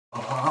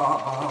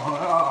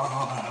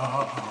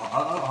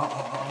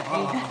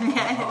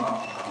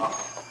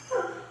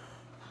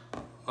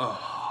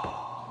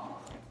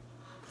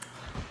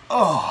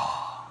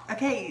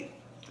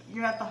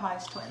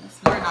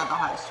hottest twins. We're not the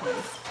hottest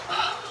twins.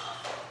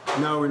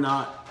 No, we're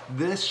not.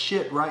 This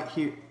shit right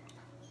here.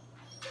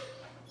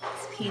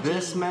 It's PG.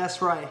 This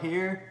mess right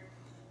here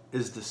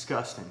is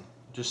disgusting.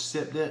 Just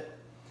sipped it.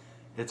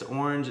 It's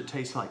orange. It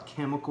tastes like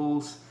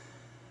chemicals.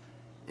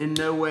 In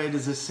no way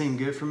does this seem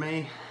good for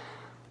me.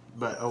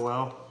 But oh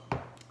well.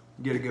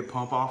 Get a good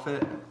pump off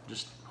it.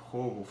 Just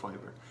horrible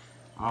flavor.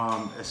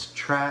 It's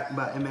tracked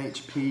by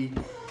MHP.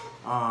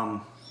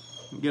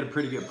 Get a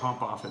pretty good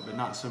pump off it, but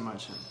not so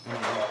much.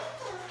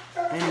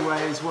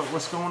 Anyways,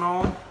 what's going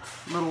on,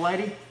 little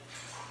lady?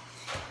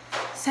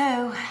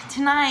 So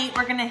tonight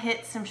we're gonna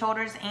hit some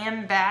shoulders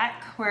and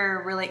back.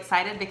 We're really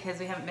excited because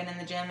we haven't been in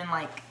the gym in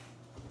like,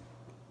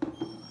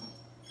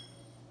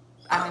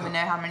 I don't even know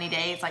how many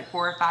days, like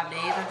 4 or 5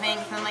 days, I think,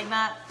 something like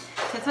that.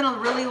 So it's been a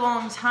really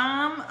long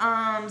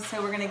time.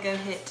 So we're gonna go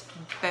hit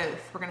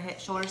both. We're gonna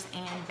hit shoulders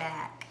and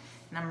back.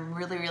 And I'm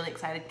really, really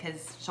excited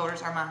because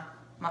shoulders are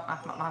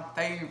my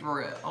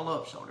favorite. I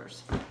love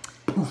shoulders.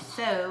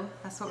 So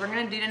that's what we're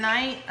gonna do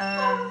tonight.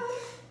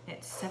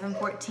 It's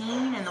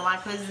 7:14 and the light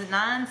closes at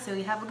 9, so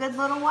we have a good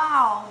little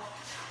while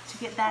to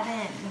get that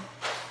in.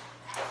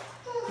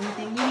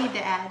 Anything you need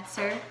to add,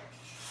 sir?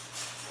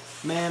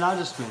 Man, I've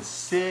just been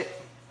sick.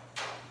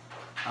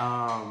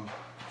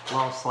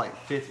 Lost like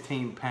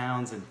 15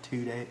 pounds in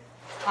 2 days.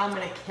 I'm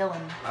gonna kill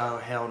him. Oh,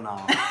 hell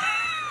no.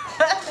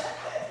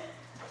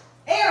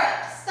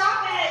 Eric,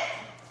 stop it!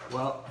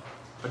 Well,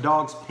 a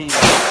dog's peeing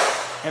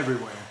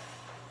everywhere.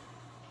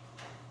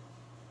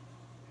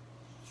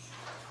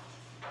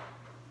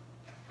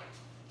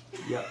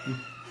 Yep.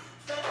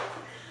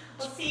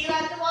 We'll see you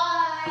at the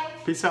Y.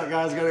 Peace out,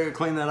 guys. Gotta go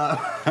clean that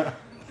up.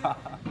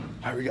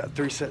 Alright, we got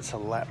 3 sets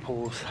of lat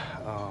pulls.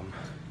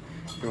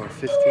 We're going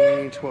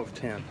 15, 12,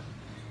 10.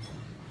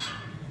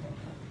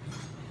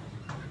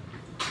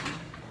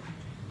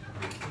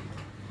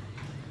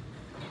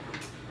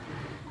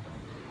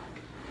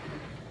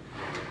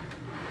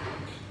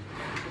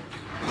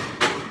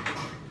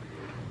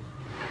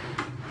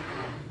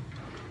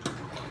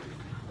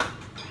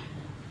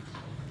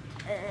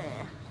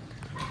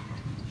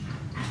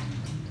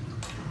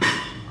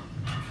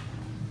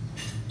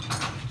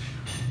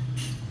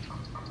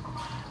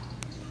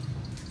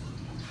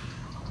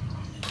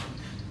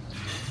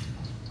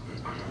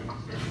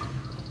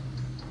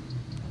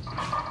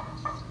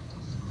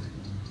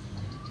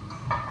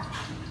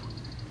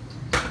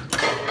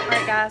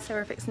 Guys, so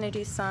we're fixing to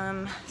do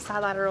some side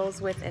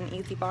laterals with an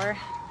easy bar.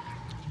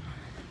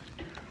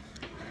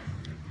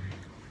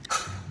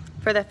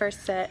 For the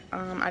first set,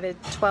 I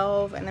did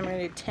 12, and then we're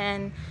gonna do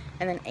 10,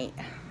 and then 8.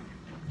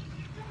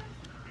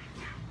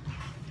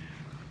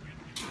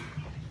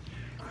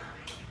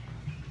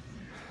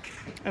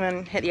 And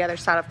then hit the other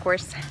side, of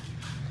course.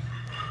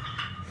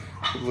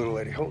 Little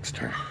Lady Hulk's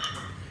turn.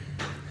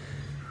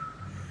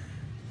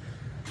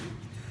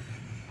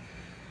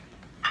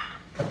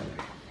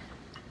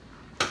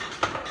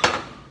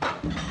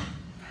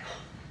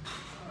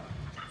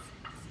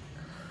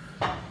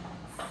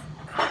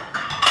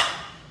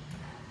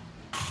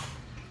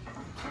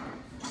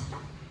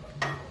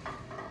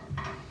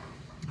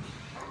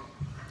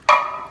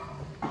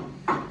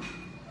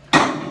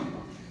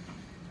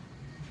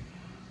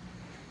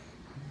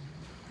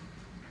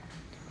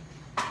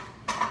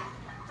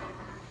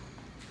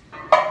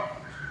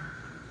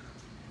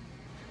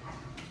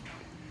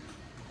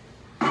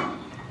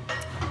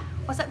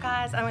 What's up,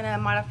 guys? I'm gonna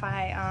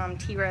modify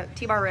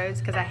T-bar rows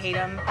because I hate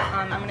them.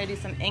 I'm gonna do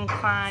some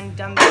incline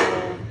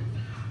dumbbell,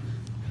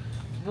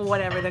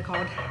 whatever they're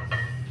called,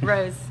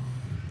 rows.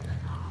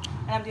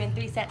 And I'm doing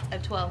 3 sets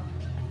of 12.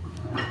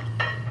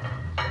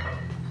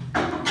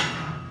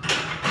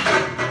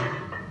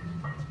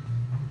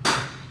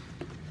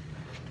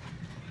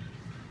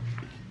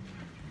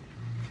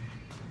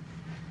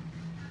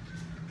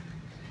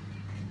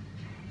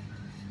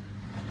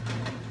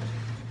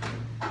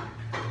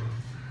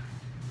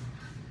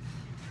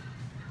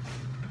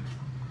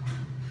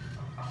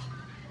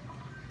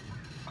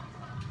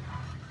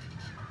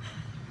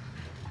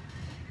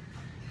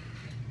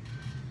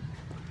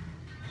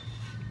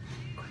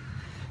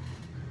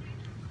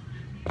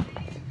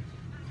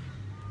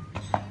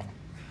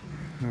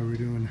 How are we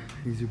doing?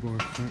 Easy bar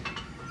front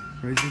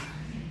raises.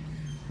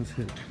 Let's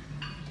hit it.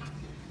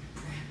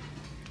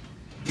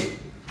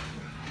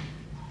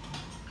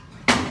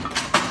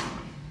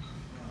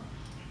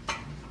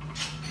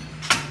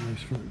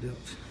 Nice front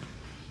delts.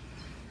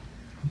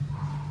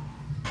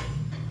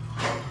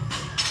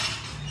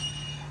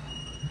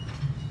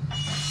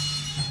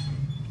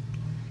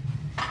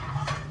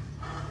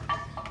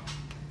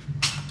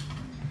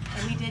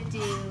 And we did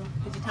you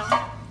tell me?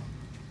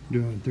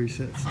 Doing 3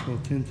 sets,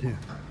 12, 10, 10.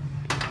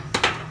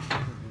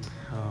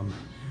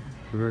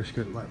 Reverse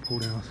good lat pull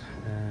downs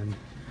and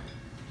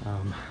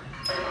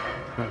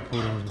lat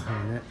pull downs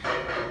behind the neck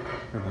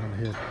or behind the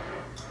head.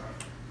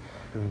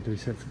 Doing 3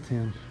 sets of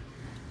 10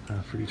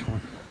 for each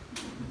one.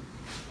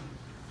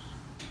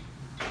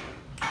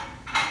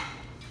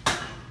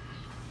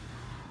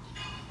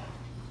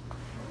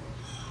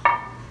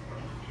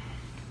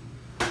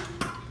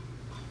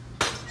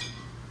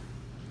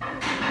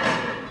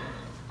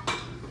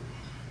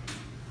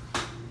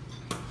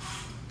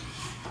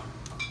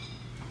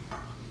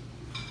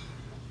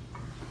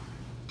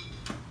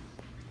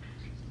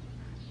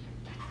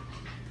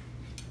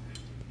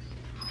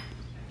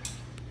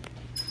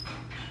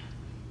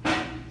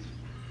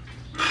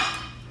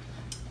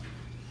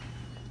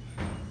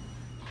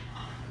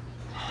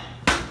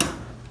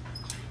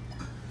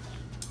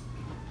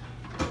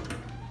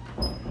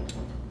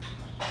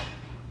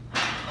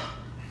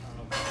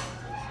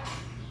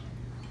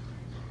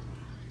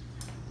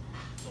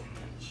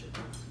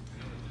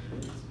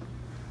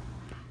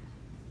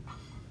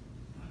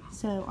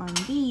 So on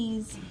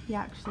these, he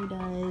actually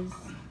does,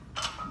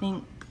 I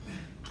think,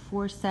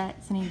 4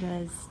 sets, and he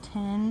does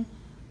 10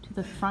 to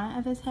the front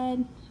of his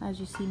head, as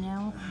you see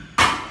now,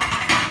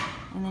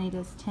 and then he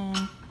does 10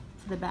 to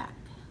the back.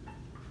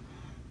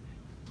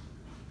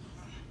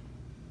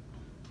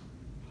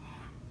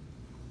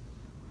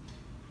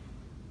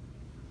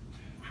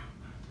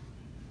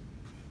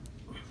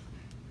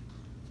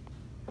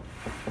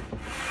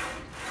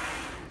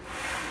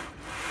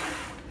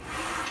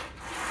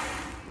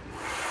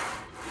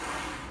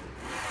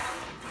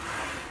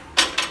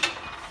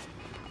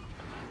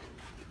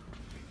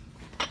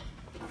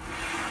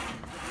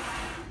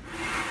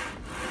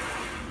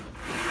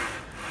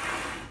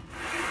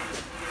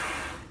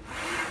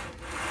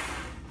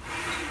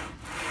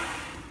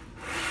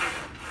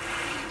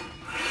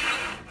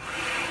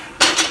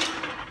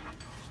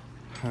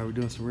 Alright, we're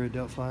doing some rear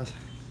delt flies.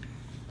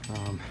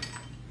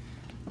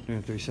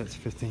 Doing 3 sets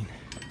of 15.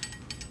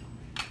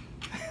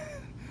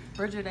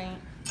 Bridget ain't.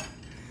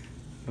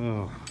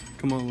 Oh,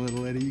 come on,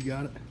 little lady, you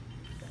got it.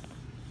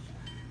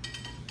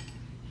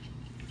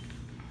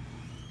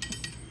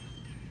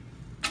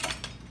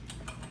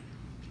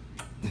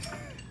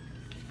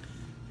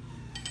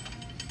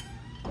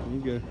 There you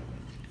go.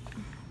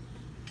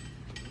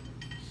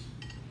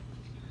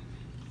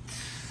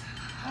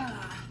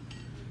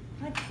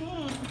 I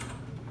can't.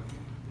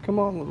 Come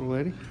on, little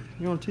lady.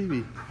 You're on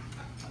TV.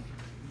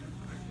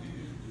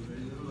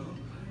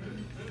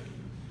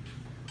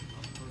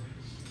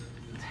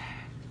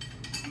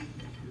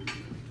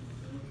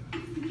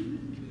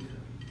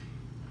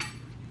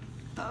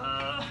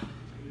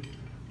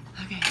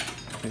 Okay.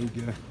 There you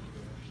go.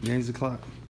 Game's the clock.